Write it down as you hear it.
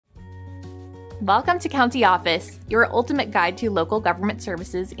Welcome to County Office, your ultimate guide to local government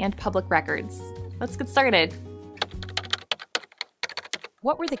services and public records. Let's get started.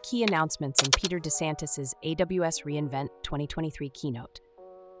 What were the key announcements in Peter DeSantis' AWS reInvent 2023 keynote?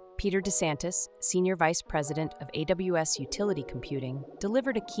 Peter DeSantis, Senior Vice President of AWS Utility Computing,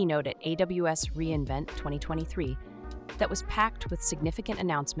 delivered a keynote at AWS reInvent 2023 that was packed with significant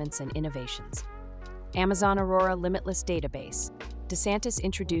announcements and innovations. Amazon Aurora Limitless Database. DeSantis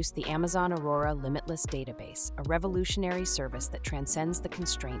introduced the Amazon Aurora Limitless Database, a revolutionary service that transcends the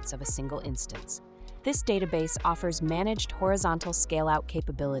constraints of a single instance. This database offers managed horizontal scale-out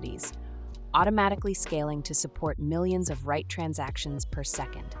capabilities, automatically scaling to support millions of write transactions per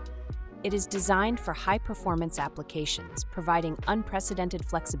second. It is designed for high-performance applications, providing unprecedented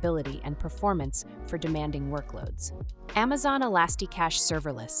flexibility and performance for demanding workloads. Amazon Elasticache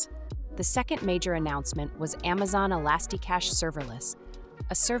Serverless. The second major announcement was Amazon Elasticache Serverless,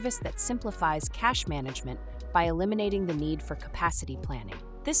 a service that simplifies cache management by eliminating the need for capacity planning.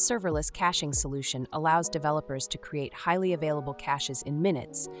 This serverless caching solution allows developers to create highly available caches in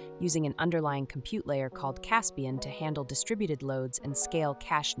minutes using an underlying compute layer called Caspian to handle distributed loads and scale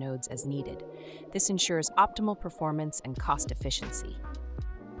cache nodes as needed. This ensures optimal performance and cost efficiency.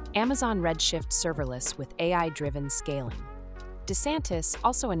 Amazon Redshift Serverless with AI-driven scaling. DeSantis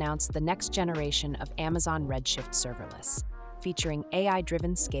also announced the next generation of Amazon Redshift Serverless, featuring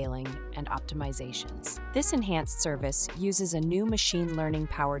AI-driven scaling and optimizations. This enhanced service uses a new machine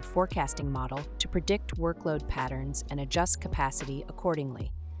learning-powered forecasting model to predict workload patterns and adjust capacity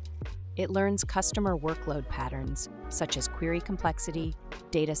accordingly. It learns customer workload patterns, such as query complexity,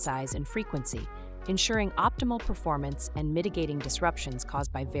 data size, and frequency, ensuring optimal performance and mitigating disruptions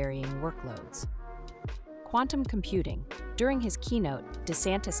caused by varying workloads. Quantum computing. During his keynote,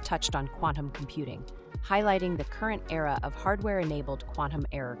 DeSantis touched on quantum computing, highlighting the current era of hardware-enabled quantum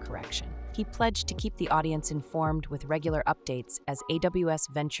error correction. He pledged to keep the audience informed with regular updates as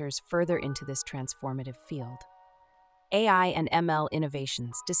AWS ventures further into this transformative field. AI and ML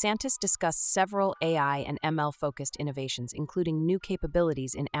innovations. DeSantis discussed several AI and ML-focused innovations, including new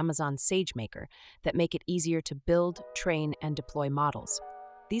capabilities in Amazon SageMaker that make it easier to build, train, and deploy models.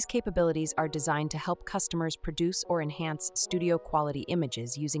 These capabilities are designed to help customers produce or enhance studio-quality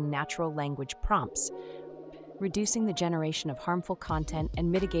images using natural language prompts, reducing the generation of harmful content and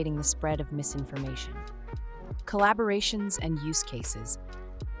mitigating the spread of misinformation. Collaborations and use cases.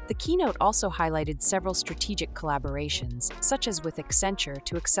 The keynote also highlighted several strategic collaborations, such as with Accenture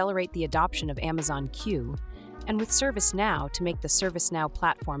to accelerate the adoption of Amazon Q, and with ServiceNow to make the ServiceNow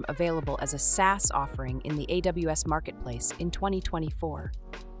platform available as a SaaS offering in the AWS Marketplace in 2024.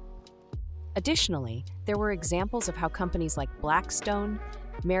 Additionally, there were examples of how companies like Blackstone,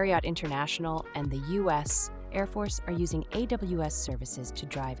 Marriott International, and the U.S. Air Force are using AWS services to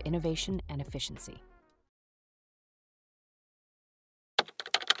drive innovation and efficiency.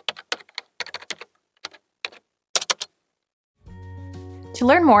 To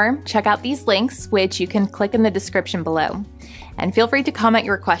learn more, check out these links, which you can click in the description below. And feel free to comment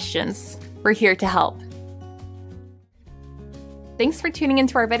your questions. We're here to help. Thanks for tuning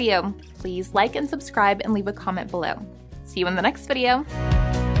into our video. Please like and subscribe and leave a comment below. See you in the next video.